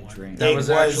a hit drink. That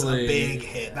was actually a big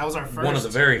hit. That was our first... One of the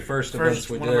very first events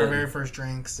we did. One of our very first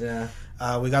drinks. Yeah.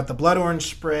 We got the blood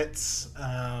orange spritz.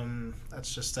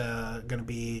 That's just going to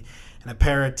be an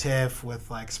aperitif with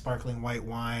like sparkling white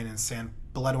wine and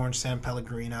blood orange San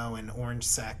Pellegrino and orange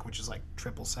sec, which is like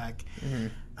triple sec.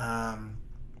 And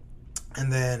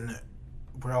then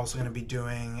we're also going to be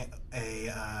doing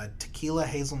a tequila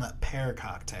hazelnut pear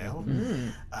cocktail.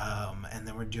 And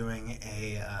then we're doing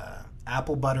a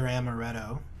apple butter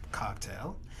amaretto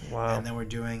cocktail. Wow. And then we're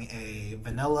doing a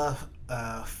vanilla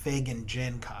fig and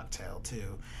gin cocktail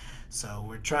too. So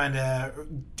we're trying to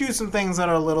do some things that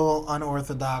are a little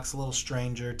unorthodox, a little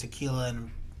stranger. Tequila and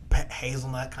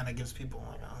hazelnut kind of gives people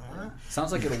like,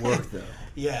 Sounds like it'll work though.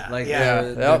 Yeah.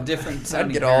 Different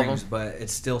sounding pairings, but it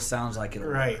still sounds like it'll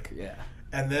work. Yeah.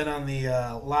 And then on the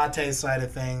latte side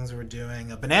of things, we're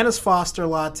doing a Bananas Foster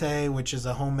latte, which is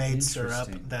a homemade syrup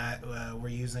that we're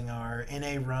using our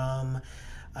NA rum.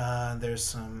 There's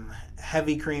some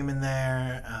heavy cream in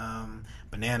there.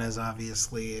 Bananas,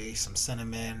 obviously, some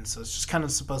cinnamon. So it's just kind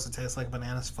of supposed to taste like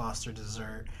Bananas Foster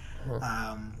dessert.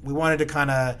 We wanted to kind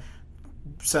of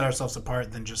set ourselves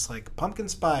apart than just like pumpkin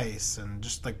spice and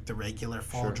just like the regular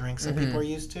fall drinks that people are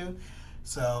used to.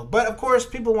 So, but of course,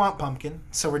 people want pumpkin.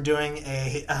 So we're doing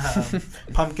a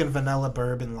pumpkin vanilla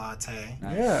bourbon latte.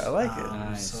 Nice. Yeah, I like it.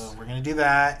 Nice. So we're going to do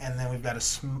that. And then we've got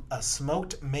a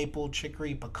smoked maple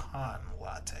chicory pecan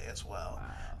latte as well. Wow.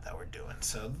 That we're doing.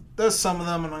 So there's some of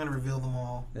them. I'm not going to reveal them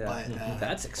all. Yeah. But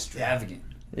that's extravagant.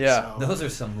 Yeah. So, those are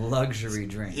some luxury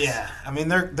drinks. Yeah. I mean,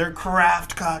 they're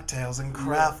craft cocktails and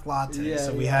craft lattes. Yeah,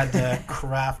 so we had to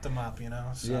craft them up, you know?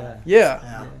 So,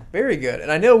 yeah. Very good. And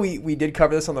I know we did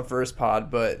cover this on the first pod,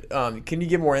 but can you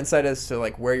give more insight as to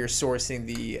like where you're sourcing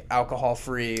the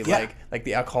alcohol-free, like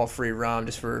the alcohol-free rum,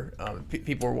 just for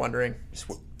people who are wondering?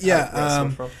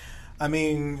 I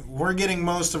mean, we're getting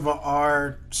most of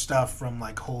our stuff from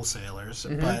like wholesalers,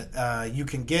 but you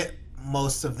can get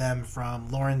most of them from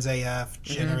Lauren's AF,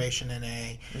 Generation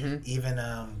NA, even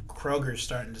Kroger's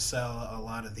starting to sell a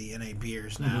lot of the NA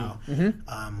beers now.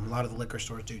 A lot of the liquor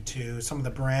stores do too. Some of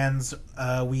the brands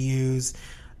we use,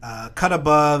 Cut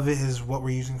Above is what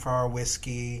we're using for our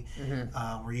whiskey.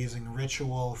 We're using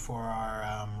Ritual for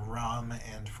our rum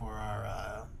and for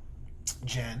our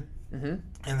gin.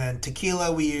 And then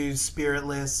tequila we use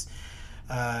Spiritless.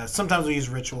 Sometimes we use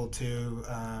Ritual too.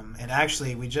 And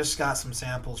actually, we just got some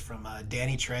samples from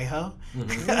Danny Trejo.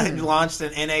 He launched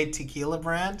an NA tequila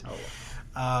brand.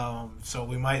 So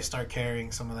we might start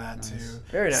carrying some of that too.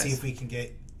 Very nice. See if we can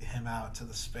get him out to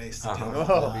the space to do it.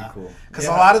 That'd be cool. Because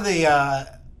a lot of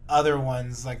the other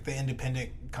ones, like the independent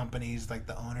companies, like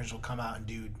the owners will come out and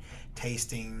do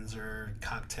tastings or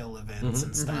cocktail events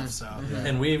and stuff. So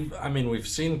and we've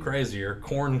seen crazier.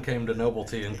 Korn came to Noble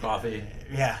Tea and Coffee.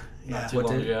 Not too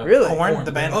long ago. Really? Korn,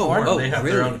 the band Korn. They have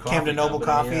their own coffee came to Noble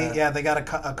company, Coffee. Yeah, they got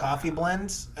a coffee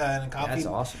blend and a coffee. That's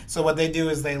awesome. So what they do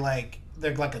is they like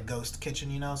they're like a ghost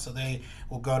kitchen, so they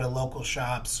will go to local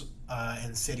shops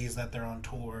in cities that they're on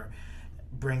tour,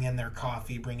 bring in their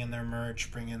coffee, bring in their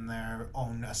merch, bring in their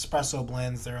own espresso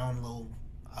blends, their own little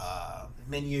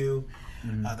menu,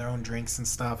 their own drinks and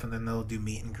stuff, and then they'll do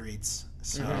meet and greets.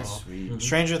 So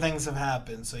stranger things have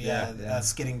happened. So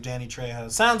that's getting Danny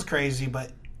Trejo. Sounds crazy,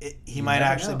 but he might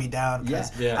actually be down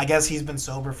because I guess he's been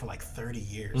sober for like 30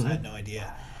 years. I had no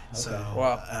idea. Okay. So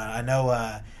I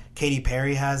know Katy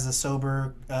Perry has a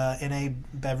sober in a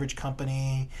beverage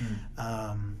company.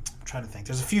 I'm trying to think.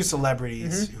 There's a few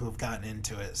celebrities who have gotten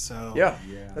into it. So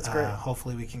that's great.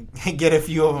 Hopefully we can get a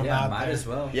few of them out might there. as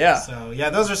well. Yeah. So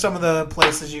those are some of the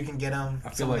places you can get them. I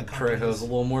feel like Trejo's a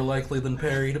little more likely than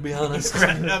Perry, to be honest.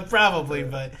 Probably,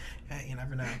 but you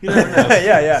never know.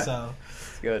 Yeah. So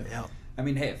it's good. Yeah. I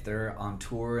mean, hey, if they're on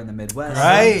tour in the Midwest,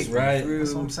 right. Through,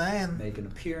 that's what I'm saying. Make an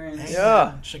appearance.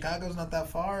 Hey, Chicago's not that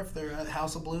far if they're at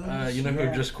House of Blues. You know who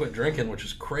just quit drinking, which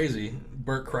is crazy?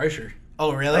 Bert Kreischer.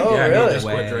 Oh, really? Oh, yeah, really? he just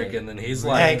quit drinking, and he's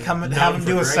like, hey, come and have him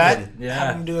do a set. Yeah.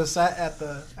 Have him do a set at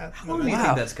the. How long do you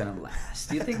think that's gonna last?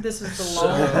 Do you think this is the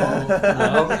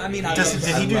long? I mean,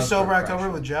 did he do Sober October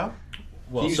with Joe?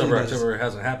 Well, Sober October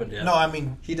hasn't happened yet. No, I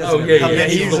mean he does.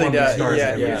 He usually does.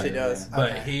 He usually does.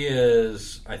 But he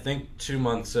is, I think, 2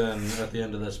 months in at the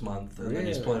end of this month, and then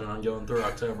he's planning on going through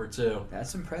October too.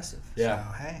 That's impressive. Yeah.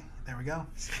 So, hey, there we go.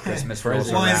 Christmas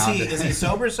rolls Well, around. is he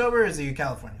sober? Or is he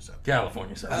California sober?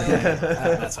 California sober.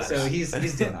 That's so he's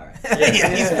doing all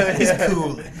right. He's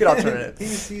cool. Good alternative.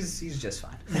 He's just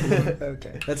fine.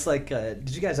 Okay. That's like. Did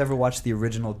you guys ever watch the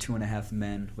original 2.5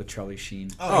 Men with Charlie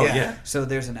Sheen? Oh yeah. So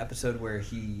there's an episode where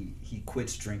he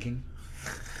quits drinking,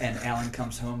 and Alan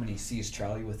comes home and he sees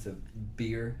Charlie with a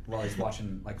beer while he's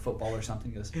watching like football or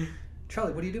something. He goes,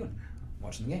 "Charlie, what are you doing?"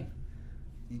 "Watching the game."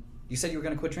 You said you were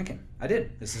going to quit drinking. "I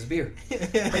did. This is beer."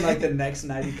 And like the next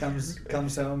night he comes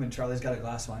home and Charlie's got a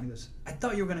glass of wine. He goes, "I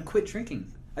thought you were going to quit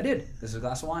drinking." "I did. This is a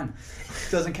glass of wine."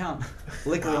 Doesn't count.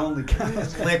 Liquor only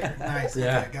counts. Liquor. Nice.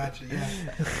 Yeah. Okay, gotcha. Yeah.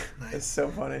 Nice. It's so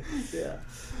funny. Yeah.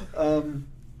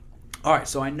 All right,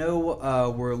 so I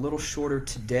know we're a little shorter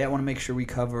today. I want to make sure we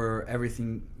cover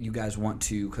everything you guys want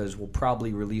to because we'll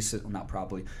probably release it. Well, not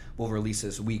probably. We'll release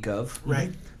this week of.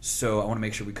 Right. So I want to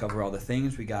make sure we cover all the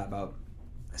things. We got about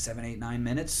 7, 8, 9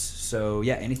 minutes. So,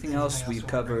 yeah, anything else we've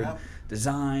covered?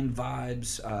 Design,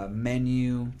 vibes,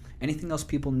 menu, anything else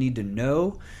people need to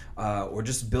know or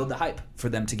just build the hype for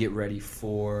them to get ready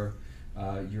for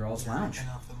your all's lounge.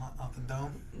 Off the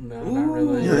dome? No, not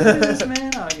really. Look at this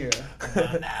man out here. Come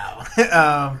on now.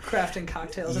 Crafting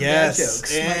cocktails and yes,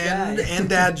 dad jokes. And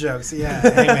dad jokes. Yeah.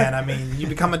 Hey, man, I mean, you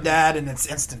become a dad and it's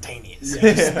instantaneous.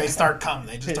 They start coming.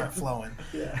 They just start flowing.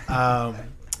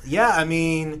 Yeah. I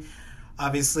mean,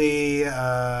 obviously,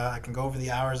 I can go over the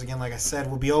hours again. Like I said,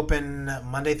 we'll be open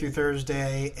Monday through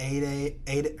Thursday,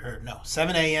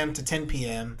 7 a.m. to 10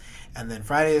 p.m. And then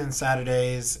Fridays and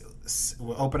Saturdays,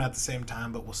 we'll open at the same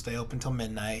time, but we'll stay open till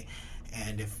midnight.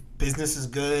 And if business is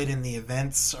good and the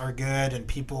events are good and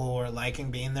people are liking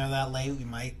being there that late, we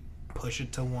might push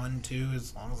it to 1, 2,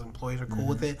 as long as employees are cool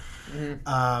with it.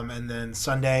 And then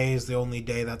Sunday is the only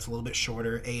day that's a little bit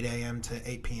shorter, 8 a.m. to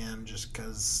 8 p.m., just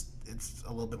because it's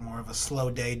a little bit more of a slow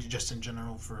day just in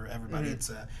general for everybody. It's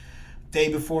a day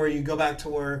before you go back to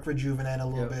work, rejuvenate a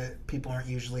little bit. People aren't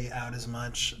usually out as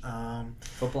much.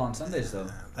 Football on Sundays, though.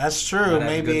 That's true.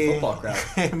 Maybe a good football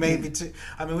crowd. maybe too.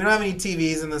 I mean, we don't have any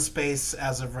TVs in the space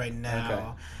as of right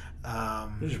now.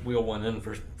 We just wheel one in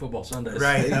for football Sundays.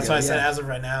 Right. That's why I said as of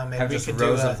right now. Maybe have we just could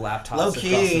rows do of laptops low across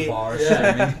key, the bar.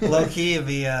 Yeah. Low key,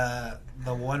 the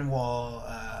one wall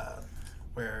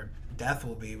where death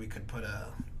will be, we could put a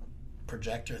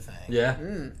projector thing. Yeah.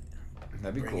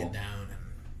 That'd be Bring cool. it down.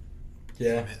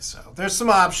 Yeah. So there's some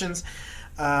options.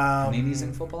 Panini's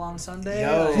in football on Sunday.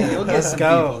 let's You'll get some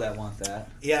go. people that want that.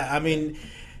 Yeah, I mean,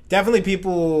 definitely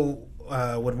people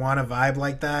would want a vibe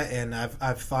like that, and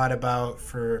I've thought about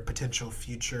for potential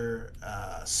future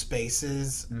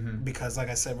spaces because, like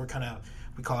I said,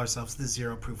 we call ourselves the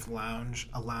Zero Proof Lounge.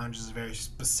 A lounge is a very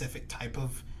specific type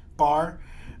of bar,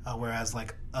 whereas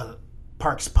like a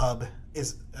Parks Pub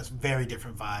is a very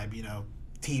different vibe. You know,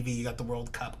 TV, you got the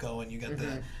World Cup going, you got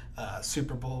the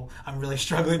Super Bowl. I'm really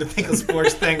struggling to think of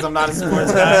sports things. I'm not a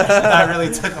sports guy. That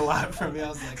really took a lot from me. I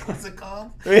was like, what's it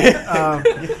called?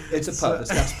 It's a pub.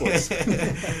 It's not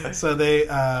sports. So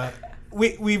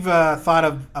we've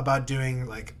thought about doing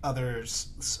like other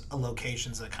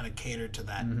locations that kind of cater to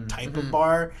that type of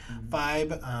bar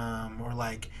vibe, or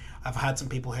like I've had some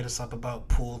people hit us up about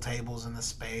pool tables in the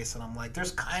space, and I'm like,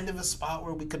 there's kind of a spot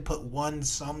where we could put one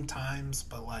sometimes,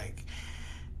 but like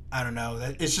I don't know.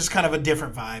 It's just kind of a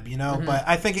different vibe, you know. But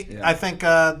I think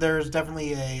there's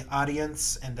definitely a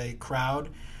audience and a crowd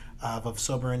of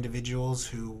sober individuals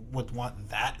who would want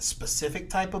that specific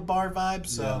type of bar vibe.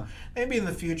 So maybe in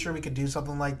the future we could do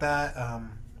something like that.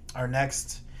 Our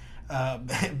next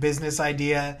business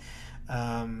idea,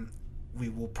 we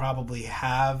will probably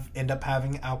end up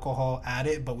having alcohol at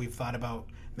it, but we've thought about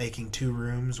making 2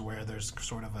 rooms where there's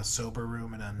sort of a sober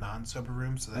room and a non-sober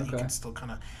room, so that you can still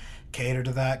kind of cater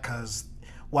to that. Because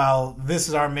while this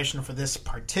is our mission for this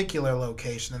particular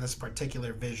location and this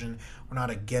particular vision, we're not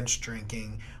against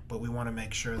drinking, but we want to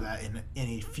make sure that in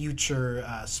any future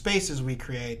spaces we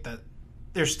create, that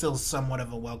there's still somewhat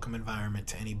of a welcome environment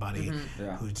to anybody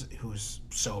who's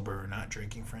sober or not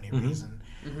drinking for any reason.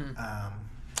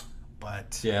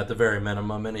 But at the very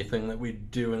minimum, anything that we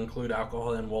do include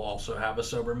alcohol in will also have a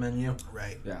sober menu.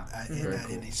 Right. Yeah. In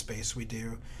any space we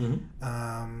do.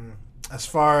 As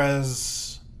far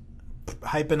as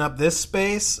hyping up this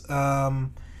space, I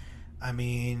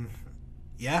mean,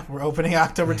 we're opening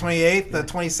October 28th. The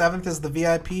 27th is the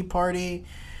VIP party.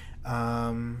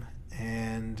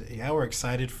 And we're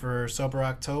excited for Sober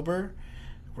October.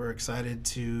 We're excited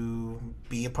to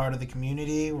be a part of the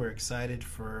community. We're excited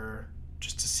for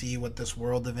just to see what this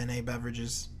world of NA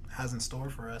beverages has in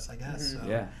store for us, I guess. So,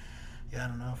 I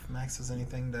don't know if Max has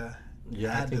anything to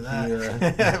add to that.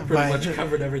 He pretty much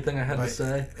covered everything I had to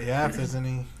say. Yeah, if there's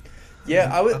any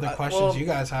other questions you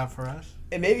guys have for us.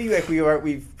 And maybe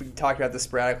we've talked about this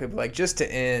sporadically, but like just to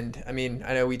end, I mean,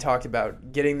 I know we talked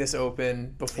about getting this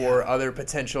open before other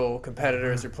potential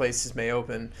competitors or places may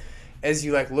open. As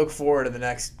you look forward to the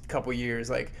next couple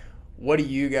years, what do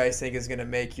you guys think is going to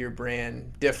make your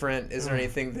brand different? Is there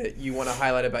anything that you want to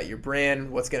highlight about your brand?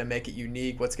 What's going to make it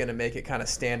unique? What's going to make it kind of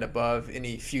stand above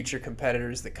any future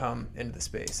competitors that come into the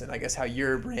space? And I guess how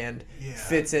your brand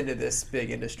fits into this big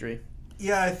industry.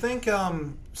 Yeah, I think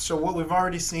so what we've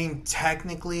already seen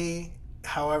technically,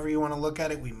 however you want to look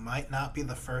at it, we might not be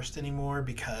the first anymore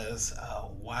because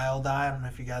Wild Eye, I don't know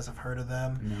if you guys have heard of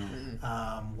them.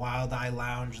 No. Wild Eye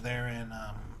Lounge, they're in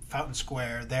Fountain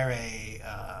Square. They're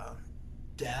a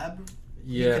dab?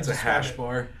 Yeah, it's a hash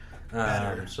bar.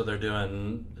 So they're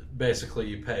doing, basically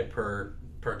you pay per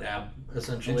dab,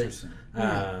 essentially.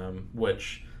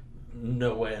 Which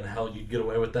no way in hell you'd get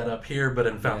away with that up here, but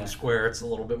in Fountain Square it's a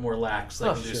little bit more lax.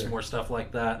 They can do some more stuff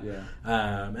like that.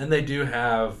 And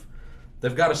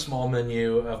they've got a small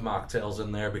menu of mocktails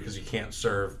in there because you can't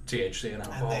serve THC and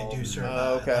alcohol. And they do serve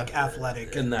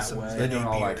athletic in that way. They're doing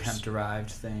all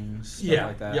hemp-derived things, stuff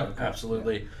like that. Yep,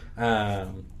 absolutely.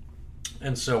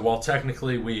 And so while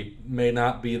technically we may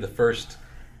not be the first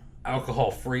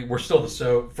alcohol-free, we're still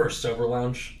the first sober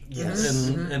lounge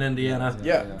in Indiana.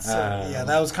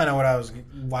 That was kind of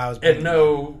why I was. And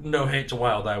no hate to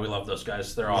Wild Eye, we love those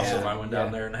guys. They're awesome. I went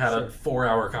down there and had a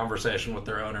 4-hour conversation with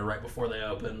their owner right before they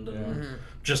opened, and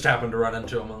just happened to run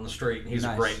into him on the street. He's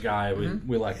a great guy.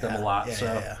 We like them a lot.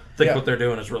 I think what they're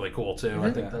doing is really cool too. I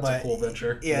think that's a cool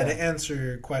venture. To answer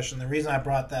your question, the reason I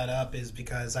brought that up is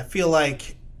because I feel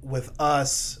like with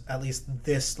us, at least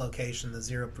this location, the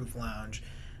Zero Proof Lounge,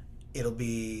 it'll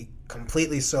be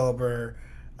completely sober,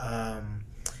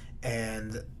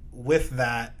 and with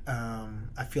that,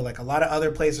 I feel like a lot of other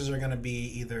places are going to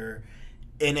be either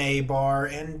NA bar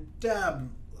and dab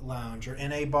lounge, or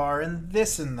NA bar and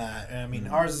this and that. I mean,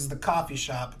 ours is the coffee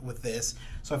shop with this,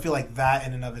 so I feel like that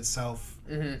in and of itself,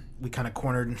 we kind of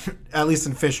cornered, at least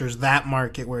in Fisher's, that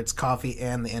market where it's coffee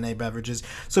and the NA beverages.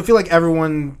 So I feel like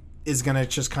everyone is going to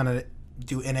just kind of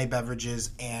do NA beverages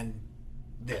and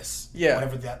this,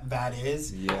 whatever that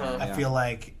is. I feel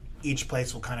like each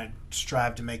place will kind of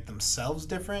strive to make themselves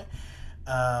different,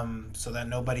 so that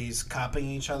nobody's copying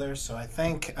each other. So I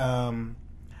think I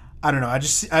don't know,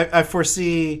 I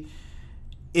foresee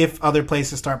if other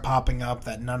places start popping up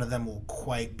that none of them will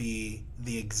quite be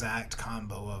the exact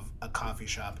combo of a coffee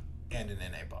shop and an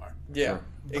NA bar.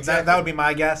 Exactly. That would be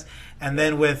my guess. And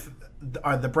then with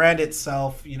the brand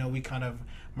itself, we kind of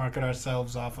market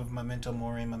ourselves off of Memento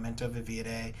Mori, Memento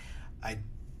Vivere.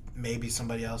 Maybe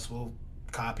somebody else will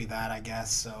copy that, I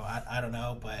guess. So I don't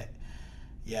know, but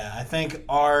I think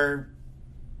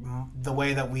the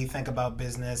way that we think about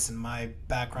business, and my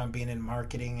background being in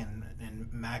marketing, and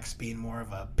Max being more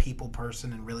of a people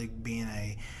person and really being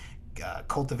a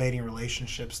cultivating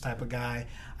relationships type of guy,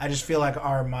 I just feel like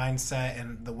our mindset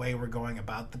and the way we're going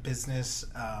about the business,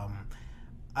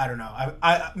 I don't know.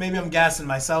 I maybe I'm gassing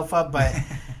myself up, but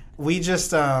we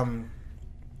just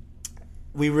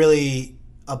we really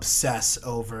obsess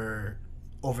over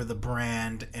the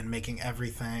brand and making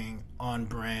everything on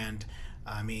brand.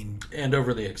 I mean, and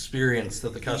over the experience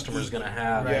that the customer is going to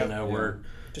have.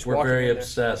 we're very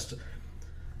obsessed.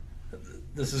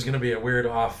 This is going to be a weird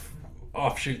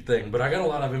offshoot thing, but I got a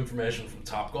lot of information from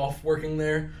Topgolf working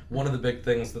there. One of the big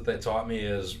things that they taught me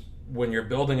is when you're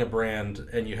building a brand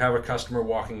and you have a customer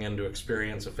walking in to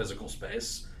experience a physical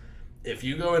space, if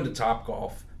you go into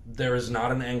Topgolf, there is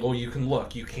not an angle you can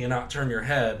look. You cannot turn your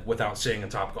head without seeing a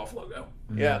Topgolf logo.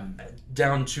 Yeah.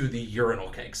 Down to the urinal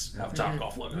cakes have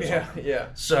Topgolf logos on them. Yeah.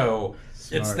 So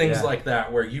it's things like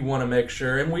that where you want to make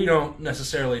sure, and we don't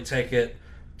necessarily take it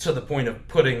to the point of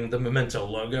putting the Memento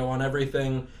logo on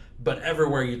everything, but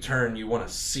everywhere you turn, you want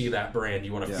to see that brand.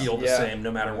 You want to feel the same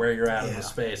no matter where you're at in the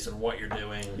space and what you're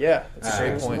doing. Yeah, that's a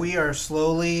great point. We are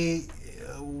slowly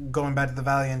going back to the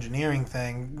value engineering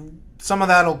thing. Some of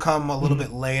that will come a little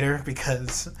bit later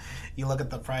because you look at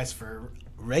the price for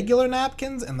regular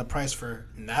napkins and the price for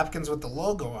napkins with the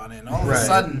logo on it, and all of a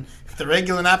sudden the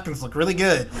regular napkins look really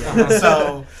good.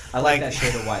 So I like that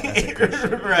shade of white. That's a great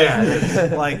shade.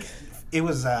 Right. Like it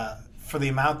was for the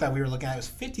amount that we were looking at, it was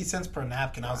 50 cents per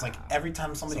napkin. I was like, every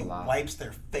time somebody wipes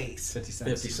their face, 50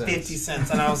 cents. 50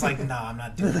 cents. And I was like, nah, I'm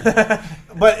not doing that.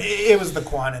 But it was the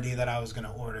quantity that I was going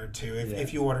to order too.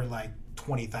 If you order like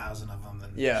 20,000 of them,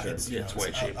 then it's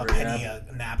way cheaper. A penny a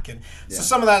napkin. Yeah. So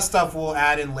some of that stuff we'll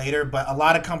add in later, but a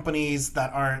lot of companies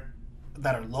that are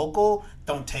local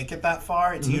don't take it that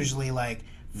far. It's usually like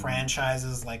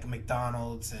franchises like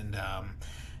McDonald's and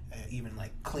even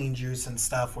like Clean Juice and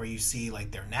stuff, where you see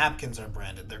like their napkins are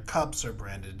branded, their cups are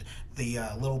branded, the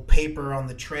little paper on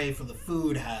the tray for the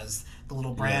food has the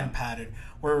little brand pattern.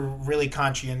 We're really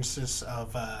conscientious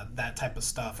of that type of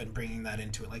stuff and bringing that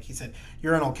into it. Like he said,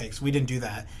 urinal cakes, we didn't do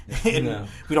that. No.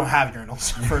 We don't have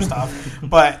urinals, first off.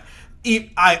 But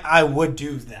I would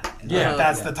do that.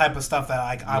 That's the type of stuff that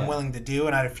I'm willing to do,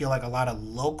 and I feel like a lot of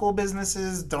local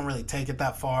businesses don't really take it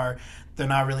that far. They're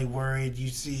not really worried. You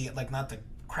see, like, not to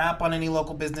crap on any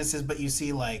local businesses, but you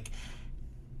see like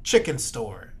chicken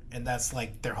store, and that's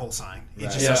like their whole sign.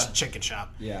 It's just a chicken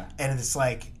shop. Yeah. And it's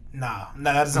like, nah,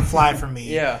 that doesn't fly for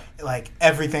me. Like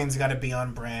everything's got to be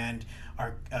on brand.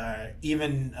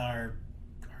 Even our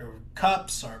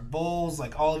cups, our bowls,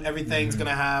 like everything's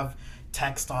gonna have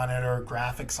text on it or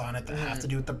graphics on it that have to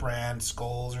do with the brand,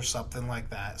 skulls or something like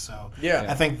that. So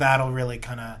I think that'll really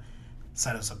kind of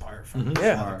set us apart from other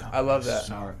companies. I love that.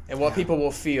 And what people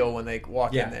will feel when they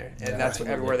walk in there. And that's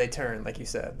everywhere they turn, like you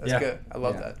said. That's good. I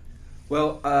love that.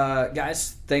 Well,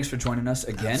 guys, thanks for joining us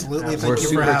again. Absolutely. We're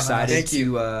super excited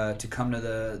to come to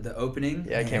the opening.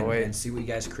 I can't wait. And see what you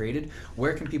guys created.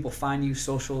 Where can people find you?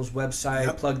 Socials,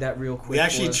 website, plug that real quick. We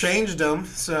actually changed them,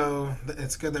 so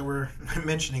it's good that we're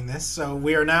mentioning this. So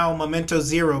we are now Memento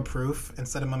Zero Proof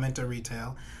instead of Memento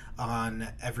Retail on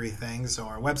everything. So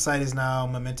our website is now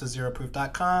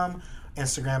mementozeroproof.com.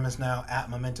 Instagram is now at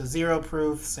Memento Zero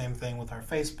Proof. Same thing with our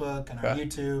Facebook and our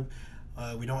YouTube.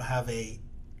 We don't have a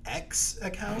X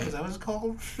account. Is that what it's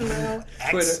called? No.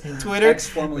 Twitter. X,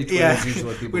 formerly Twitter. Yeah. Is usually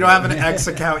what people we don't have an X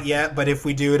account yet, but if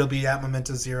we do, it'll be at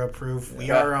Memento Zero Proof.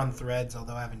 We are on Threads,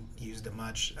 although I haven't used it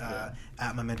much.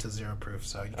 At Memento Zero Proof.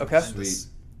 So you can find us.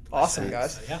 Awesome,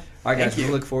 guys. All right, guys, we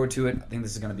look forward to it. I think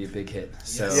this is going to be a big hit.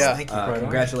 So, thank you.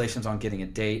 Congratulations on getting a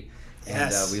date,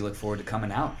 and we look forward to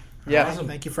coming out. Yeah. Awesome.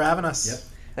 Thank you for having us. Yep.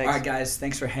 Thanks. All right, guys,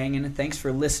 thanks for hanging. Thanks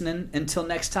for listening. Until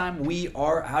next time, we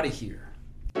are out of here.